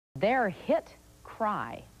their hit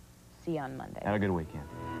Cry. See you on Monday. Have a good weekend.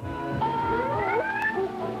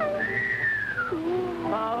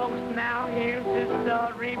 Folks, now here's the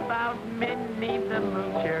story about Minnie the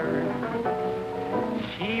Moocher.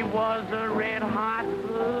 She was a red-hot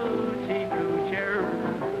hoochie coocher.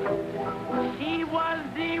 She was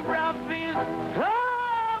the roughest,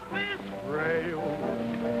 toughest frail.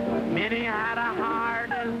 Minnie had a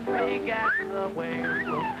heart as big as a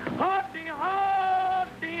whale. Hoddy,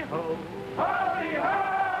 hoddy, ho. Hoddy,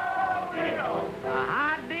 hoddy, ho.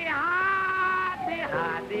 Hoddy, hoddy,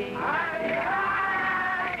 hoddy. Hoddy, hoddy, hoddy.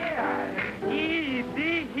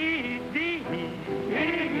 Hee-dee, hee-dee, hee-dee.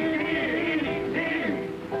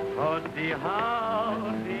 Hoddy,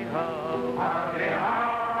 hoddy, ho. Hoddy,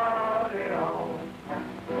 hoddy, ho.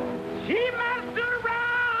 She messed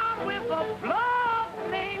around with a bloke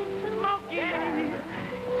named Smokey.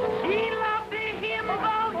 She loved him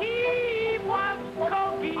though he was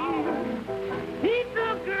cocky. He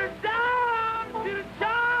took her down to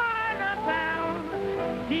Chinatown.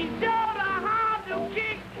 He showed her how to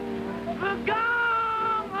kick the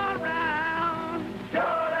gong around.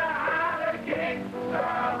 Showed her how to kick the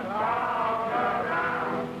gong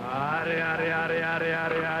around. Howdy, howdy, howdy, howdy,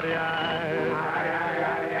 howdy, howdy, howdy.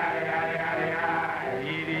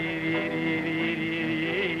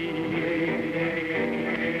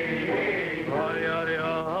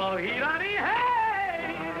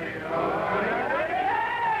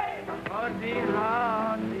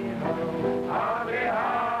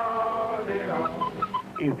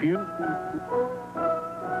 If you...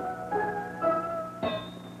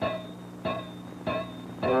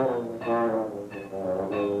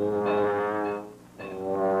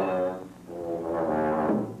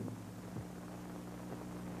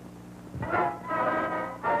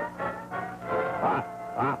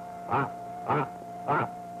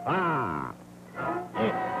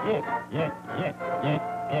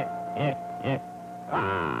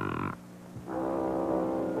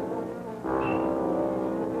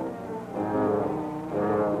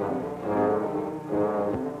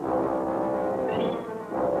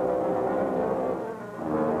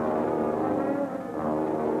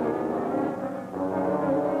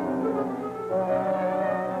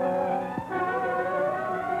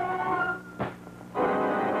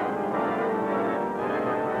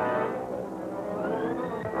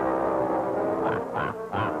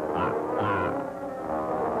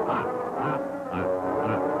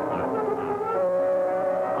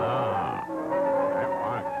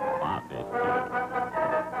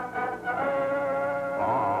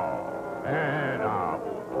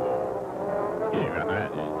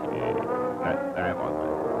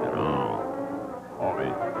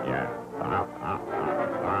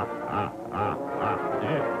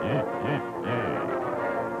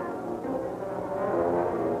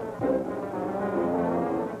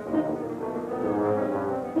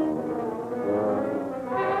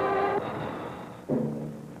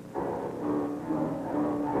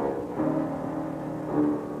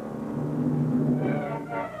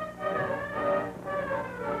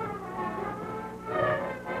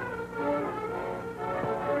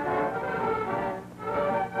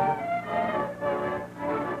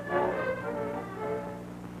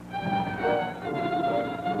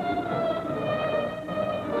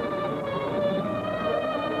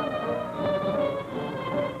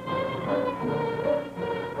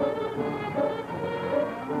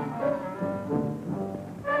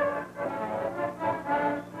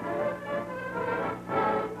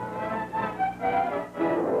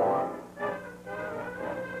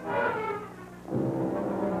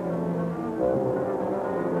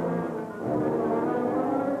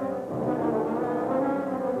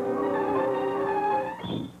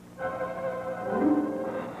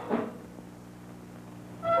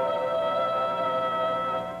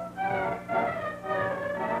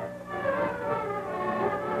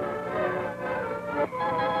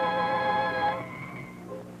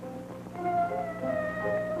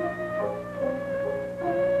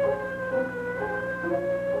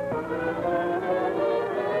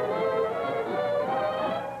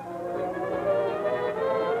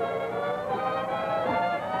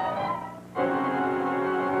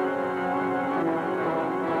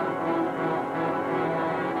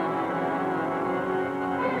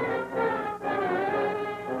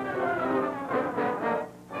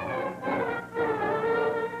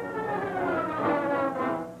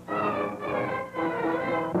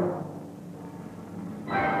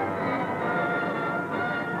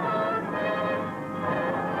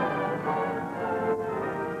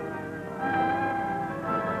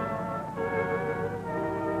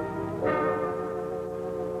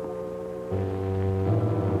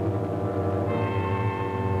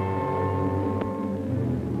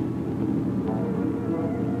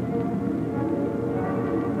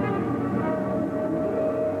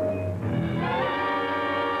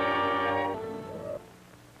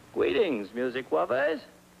 Greetings, music lovers.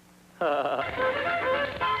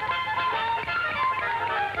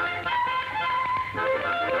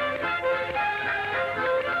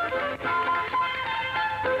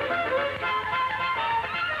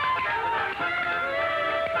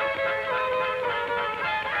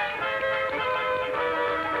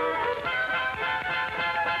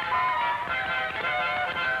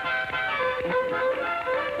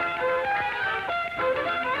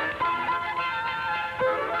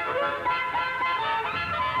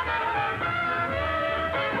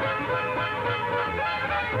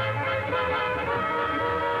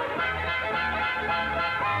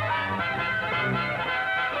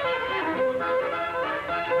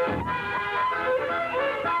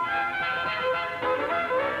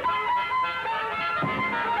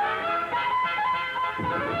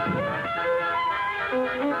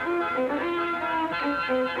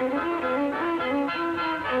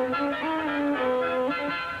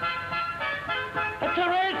 A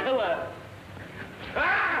tarantula!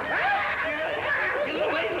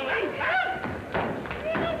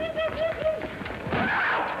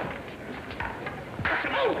 What's the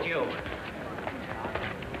matter with you?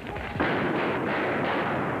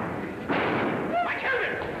 My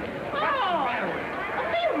children! Oh! A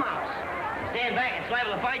field mouse! Stand back, it's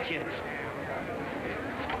liable to bite you.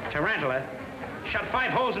 Tarantula? Shot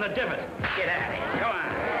 5 holes in the divot. Get out of here. Go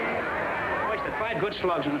on. Wasted 5 good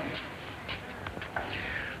slugs in it.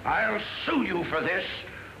 I'll sue you for this.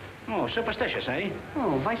 Oh, superstitious, eh?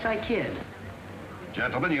 Oh, Vice-Eye Kid.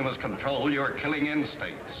 Gentlemen, you must control your killing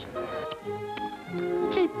instincts.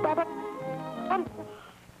 Keep Bubba.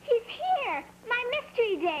 He's here. My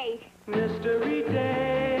mystery date. Mystery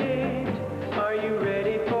date. Are you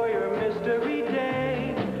ready for your mystery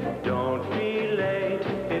date? Don't be late.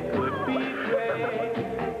 It would be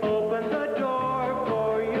great. Open the door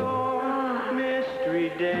for your mystery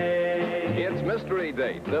date. It's Mystery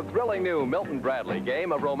Date, the thrilling new Milton Bradley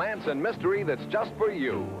game of romance and mystery that's just for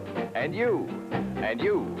you. And you. And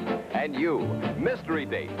you. And you. Mystery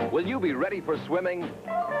Date. Will you be ready for swimming?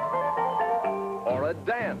 Or a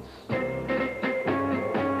dance?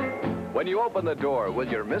 When you open the door, will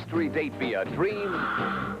your mystery date be a dream?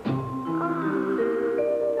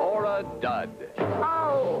 Or a dud?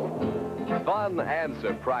 Oh. Fun and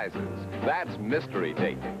surprises. That's Mystery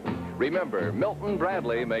Date. Remember, Milton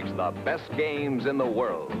Bradley makes the best games in the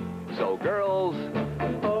world. So, girls,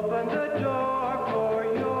 Open the door for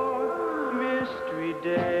your mystery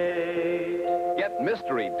date. get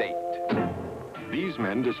Mystery Date. These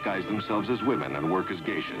men disguise themselves as women and work as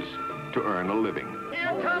geishas to earn a living.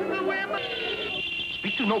 Here come the women.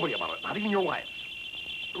 Speak to nobody about it, not even your wives.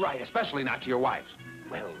 Right, especially not to your wives.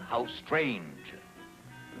 Well, how strange.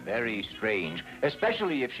 Very strange,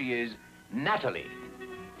 especially if she is Natalie.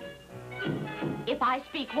 If I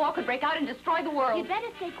speak, war could break out and destroy the world. You'd better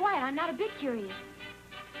stay quiet. I'm not a bit curious.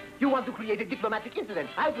 You want to create a diplomatic incident?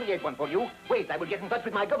 I'll create one for you. Wait, I will get in touch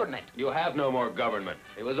with my government. You have no more government.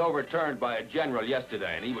 It was overturned by a general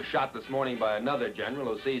yesterday, and he was shot this morning by another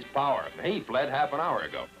general who seized power. He fled half an hour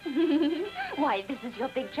ago. Why, this is your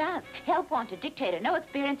big chance. Help wanted, dictator, no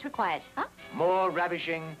experience required. Huh? More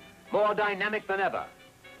ravishing, more dynamic than ever.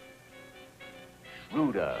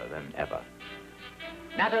 Shrewder than ever.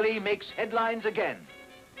 Natalie makes headlines again.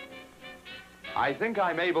 I think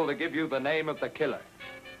I'm able to give you the name of the killer.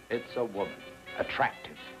 It's a woman.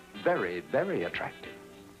 Attractive. Very, very attractive.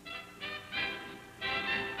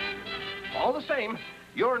 All the same,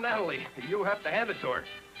 you're Natalie. You have to hand it to her.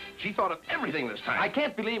 She thought of everything this time. I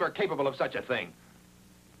can't believe her capable of such a thing.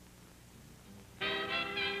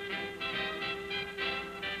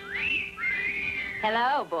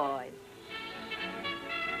 Hello, boys.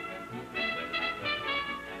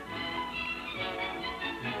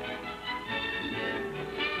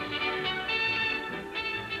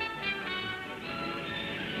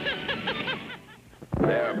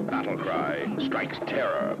 Their battle cry strikes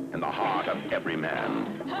terror in the heart of every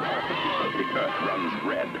man. The earth runs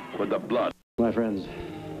red with the blood. My friends,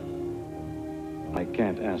 I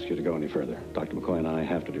can't ask you to go any further. Dr. McCoy and I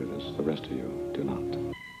have to do this. The rest of you do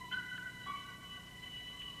not.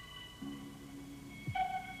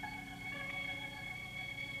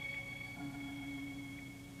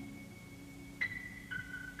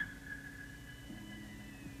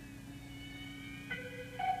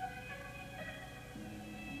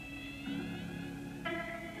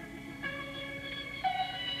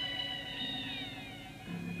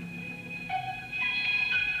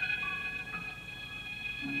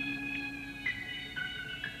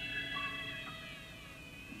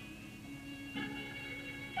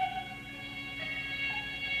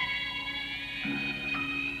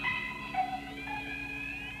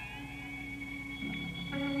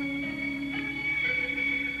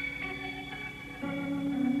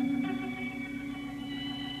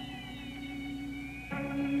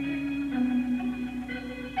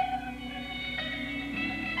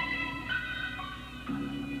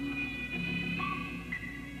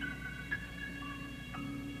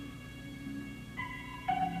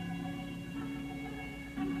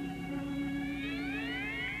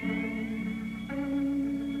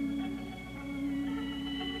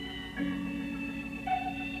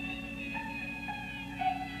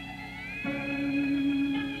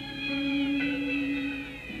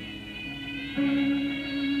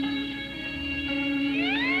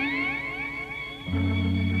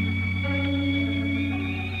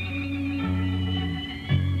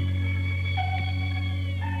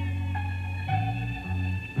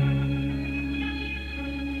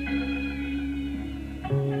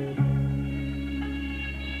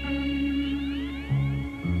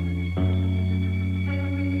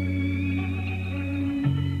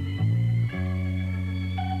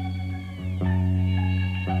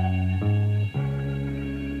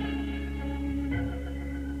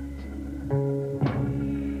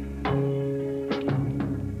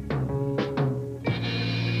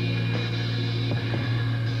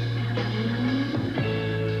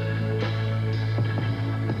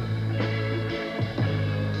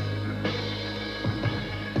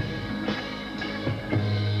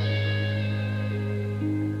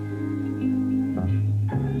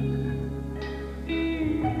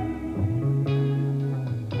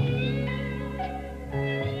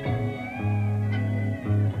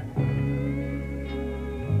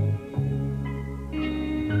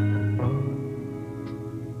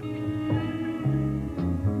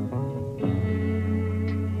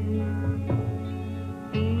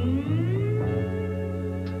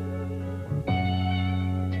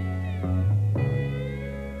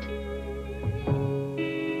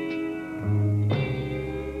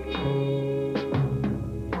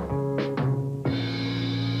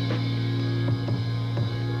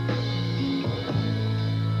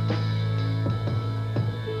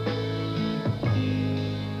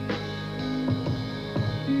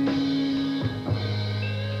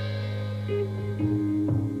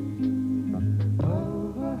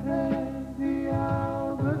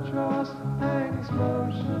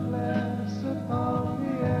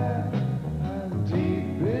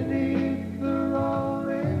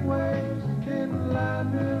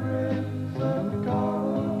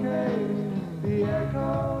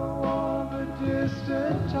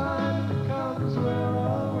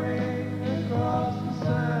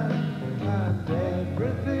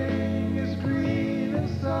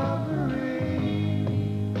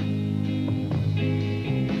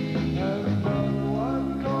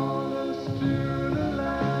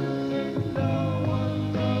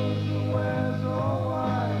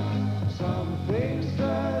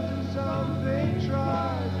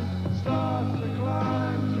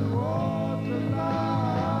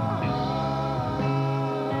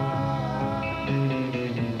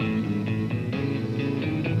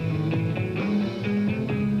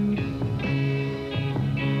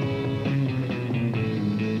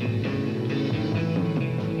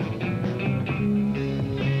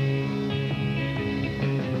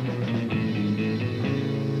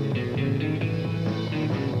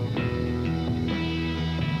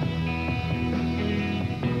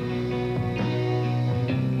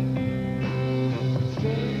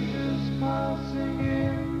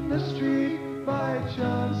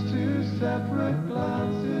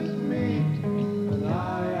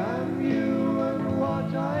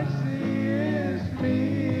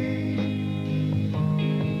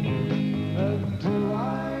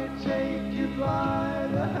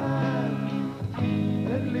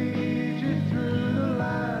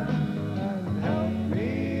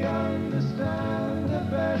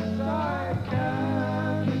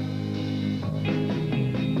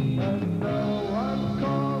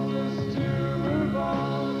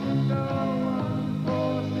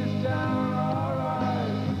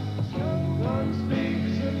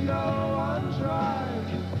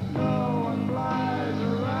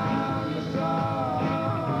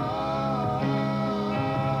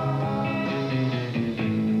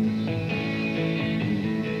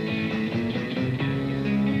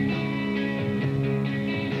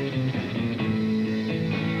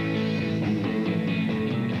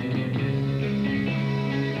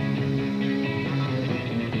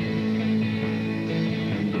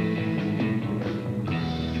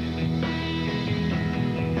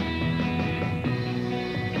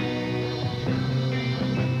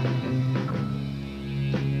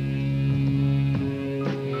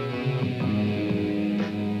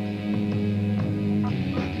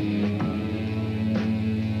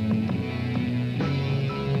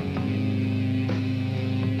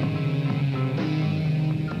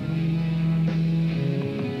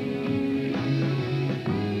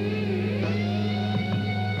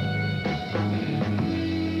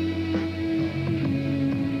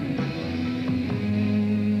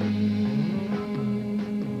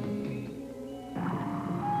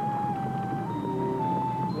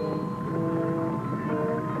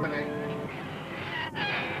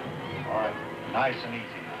 Nice and easy.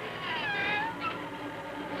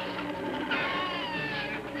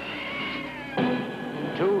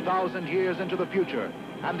 "2,000 years into the future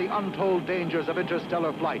and the untold dangers of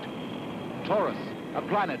interstellar flight. Taurus, a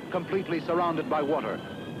planet completely surrounded by water.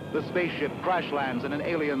 The spaceship crash lands in an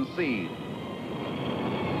alien sea.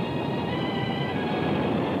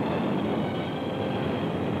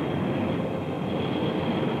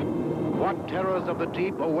 What terrors of the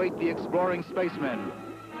deep await the exploring spacemen?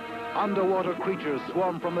 Underwater creatures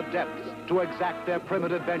swarm from the depths to exact their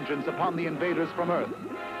primitive vengeance upon the invaders from Earth.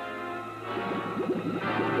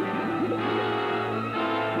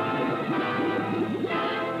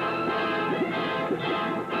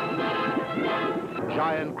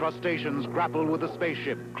 Giant crustaceans grapple with the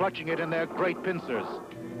spaceship, clutching it in their great pincers.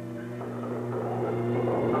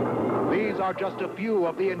 These are just a few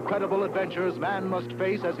of the incredible adventures man must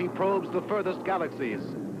face as he probes the furthest galaxies.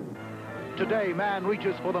 Today, man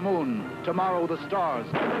reaches for the moon. Tomorrow, the stars.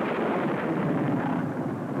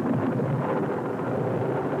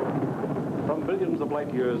 From billions of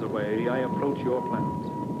light years away, I approach your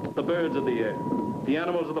planet. The birds of the air, the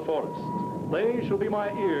animals of the forest, they shall be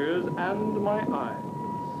my ears and my eyes.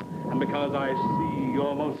 And because I see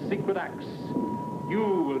your most secret acts, you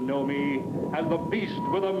will know me as the beast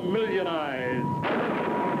with 1,000,000 eyes.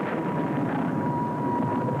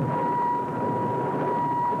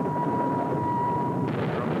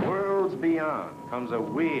 From worlds beyond comes a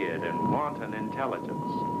weird and wanton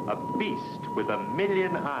intelligence, a beast with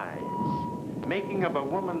 1,000,000 eyes, making of a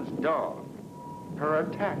woman's dog her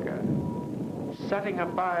attacker, setting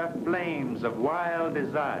afire flames of wild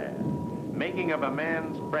desire, making of a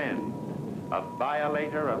man's friend a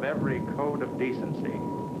violator of every code of decency,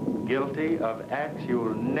 guilty of acts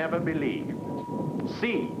you'll never believe.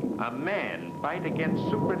 See a man fight against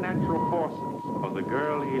supernatural forces for the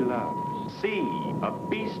girl he loves. See a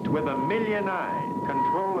beast with 1,000,000 eyes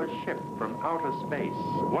control a ship from outer space.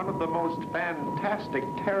 One of the most fantastic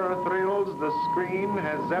terror thrills the screen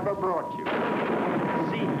has ever brought you.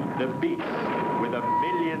 See the beast with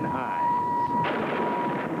 1,000,000 eyes.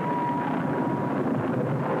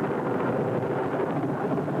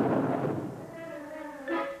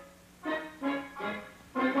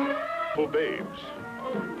 For babes.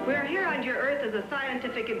 We're here on your Earth as a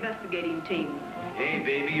scientific investigating team. Hey,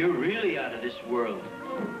 baby, you're really out of this world.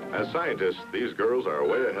 As scientists, these girls are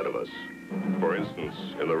way ahead of us. For instance,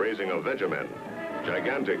 in the raising of Vegemen,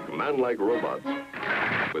 gigantic man-like robots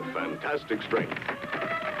with fantastic strength.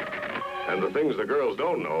 And the things the girls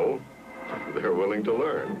don't know, they're willing to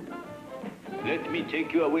learn. Let me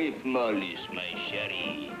take you away from all this, my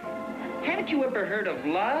chérie. Haven't you ever heard of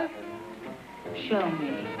love? Show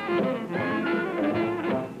me.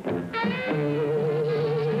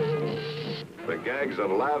 The gags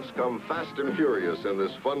and laughs come fast and furious in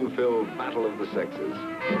this fun-filled battle of the sexes.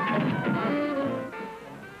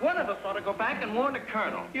 One of us ought to go back and warn the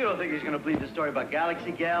Colonel. You don't think he's going to believe the story about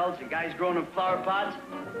galaxy gals and guys growing in flower pots?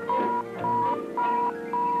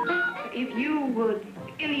 If you would,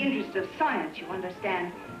 in the interest of science, you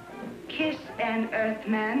understand, kiss an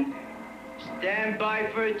Earthman. Stand by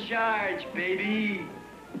for a charge, baby.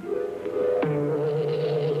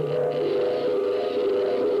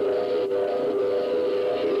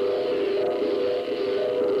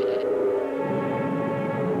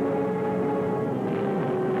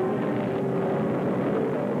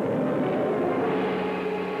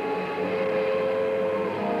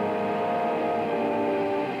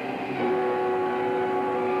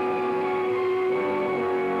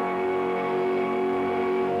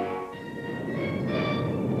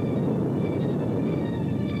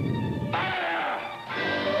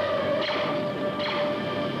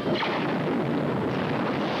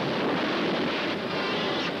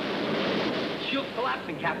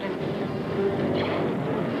 Captain.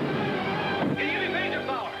 Can you give me major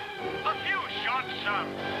power? A few shots, sir.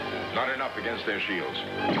 Not enough against their shields.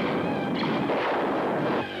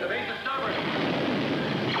 The base is starboard.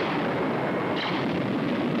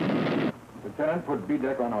 Lieutenant, put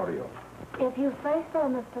B-deck on audio. If you say so,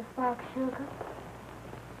 Mr. Spock, sugar.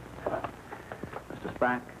 Mr.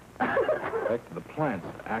 Spock. Back to the plants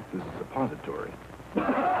act as a suppository.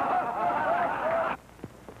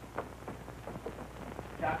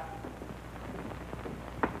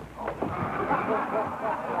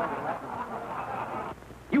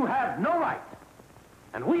 You have no right.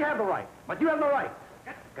 And we have the right. But you have no right.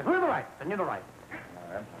 Because we're the right, and you're the right.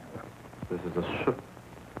 This is a ship.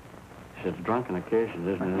 Ship's drunken occasion,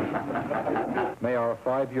 isn't it? May our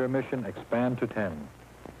 5-year mission expand to 10.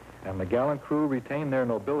 And the gallant crew retain their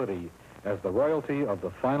nobility as the royalty of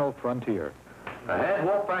the final frontier. Ahead,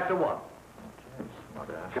 walk back to 1.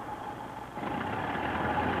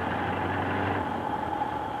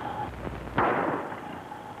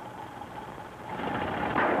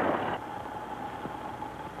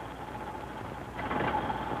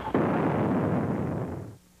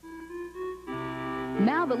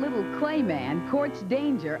 Now the little clay man courts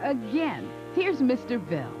danger again. Here's Mr.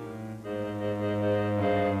 Bill. The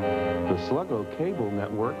Sluggo Cable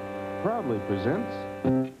Network proudly presents...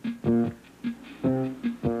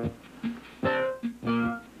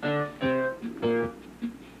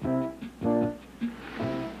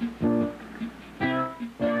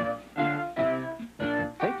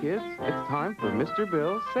 Hey kids, it's time for Mr.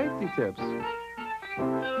 Bill's Safety Tips.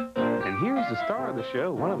 And here's the star of the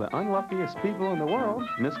show, one of the unluckiest people in the world,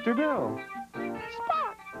 Mr. Bill.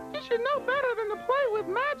 Spot, you should know better than to play with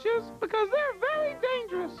matches because they're very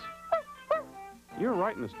dangerous. You're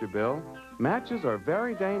right, Mr. Bill. Matches are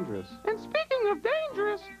very dangerous. And speaking of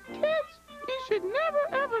dangerous, kids, you should never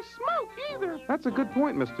ever smoke either. That's a good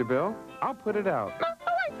point, Mr. Bill. I'll put it out. No,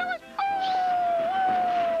 wait.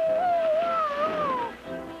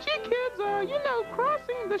 Gee, kids, you know,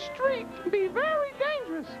 crossing the street can be very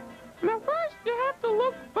dangerous. Now, first, you have to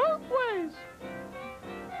look both ways.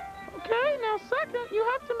 Okay, now, second, you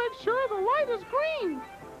have to make sure the light is green.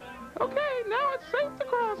 Okay, now it's safe to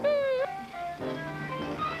cross.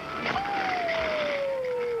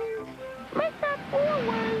 Make that 4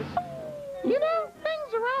 ways. You know,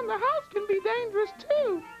 things around the house can be dangerous,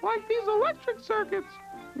 too, like these electric circuits.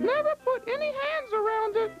 Never put any hands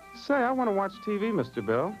around it. Say, I want to watch TV, Mr.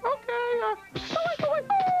 Bill. Okay, wait.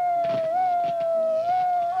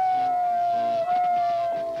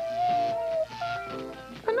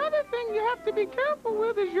 Another thing you have to be careful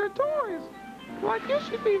with is your toys. Like, you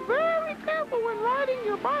should be very careful when riding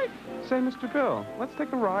your bike. Say, Mr. Bill, let's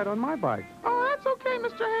take a ride on my bike. Oh, that's okay,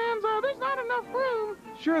 Mr. Hands. There's not enough room.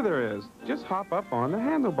 Sure there is. Just hop up on the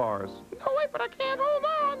handlebars. No, wait, but I can't hold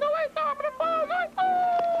on. No, I'm gonna fall. No.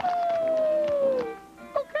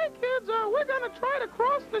 Okay, kids, we're gonna try to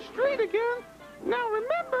cross the street again. Now,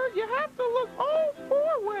 remember, you have to look all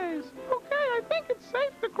 4 ways. Okay, I think it's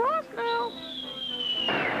safe to cross now.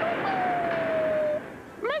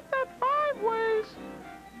 Make that 5 ways.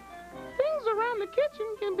 Things around the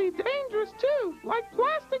kitchen can be dangerous, too, like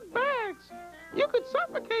plastic bags. You could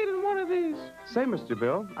suffocate in one of these. Say, Mr.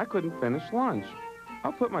 Bill, I couldn't finish lunch.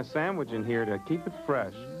 I'll put my sandwich in here to keep it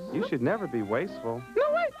fresh. You should never be wasteful.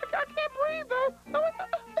 No, wait, I can't breathe, though. No, wait.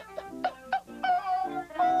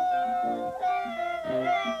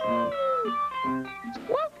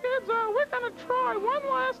 Well, kids, we're going to try one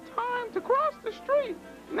last time to cross the street.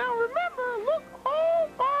 Now, remember, look all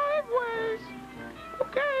 5 ways.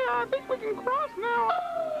 Okay, I think we can cross now.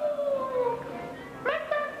 Make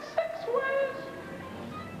that 6 ways.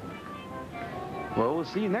 Well, we'll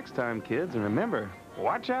see you next time, kids. And remember,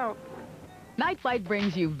 watch out. Night Flight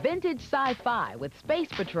brings you vintage sci-fi with Space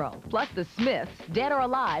Patrol, plus the Smiths, Dead or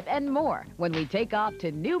Alive, and more when we take off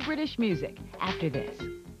to new British music after this.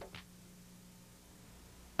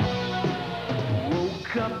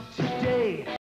 Woke up today.